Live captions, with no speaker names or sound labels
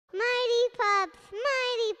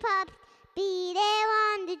pups, be there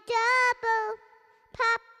on the double.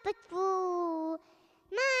 Paw Patrol.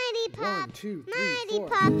 Mighty pups, mighty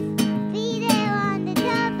pups, be there on the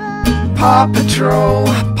double.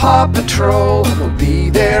 Paw Patrol, will be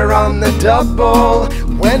there on the double.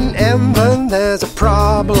 Whenever there's a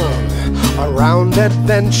problem around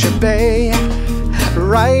Adventure Bay,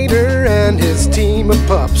 Ryder and his team of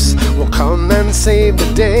pups will come and save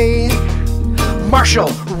the day. Marshall,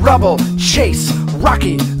 Rubble, Chase,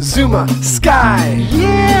 Rocky, Zuma, Skye,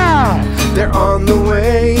 yeah! They're on the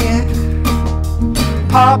way.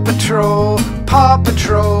 Paw Patrol,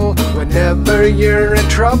 whenever you're in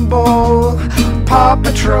trouble. Paw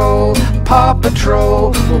Patrol,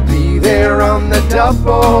 will be there on the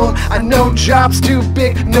double. No job's too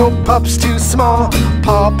big, no pups too small.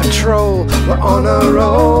 Paw Patrol, we're on a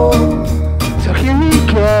roll. So here we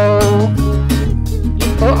go.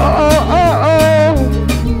 Oh, oh, oh, oh, oh.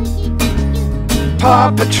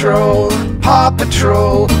 Paw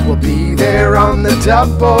Patrol, will be there on the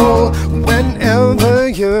double. Whenever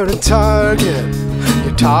you're in Target,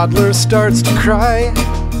 your toddler starts to cry.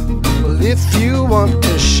 Well, if you want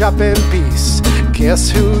to shop in peace, guess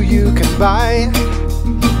who you can buy?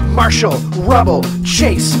 Marshall, Rubble,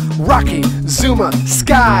 Chase, Rocky, Zuma,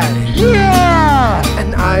 Skye, yeah!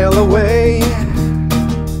 An aisle away.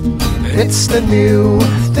 It's the new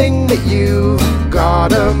thing that you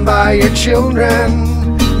gotta buy your children.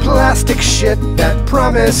 Plastic shit that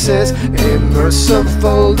promises immersive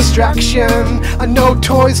distraction. No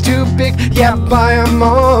toys too big, yeah, buy 'em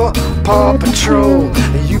all. Paw Patrol,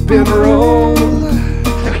 you've been rolled.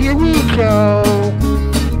 So here we go.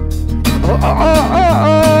 Oh, oh, oh, oh,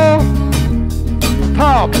 oh.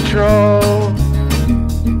 Paw Patrol.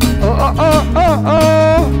 Oh, oh, oh, oh,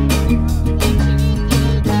 oh.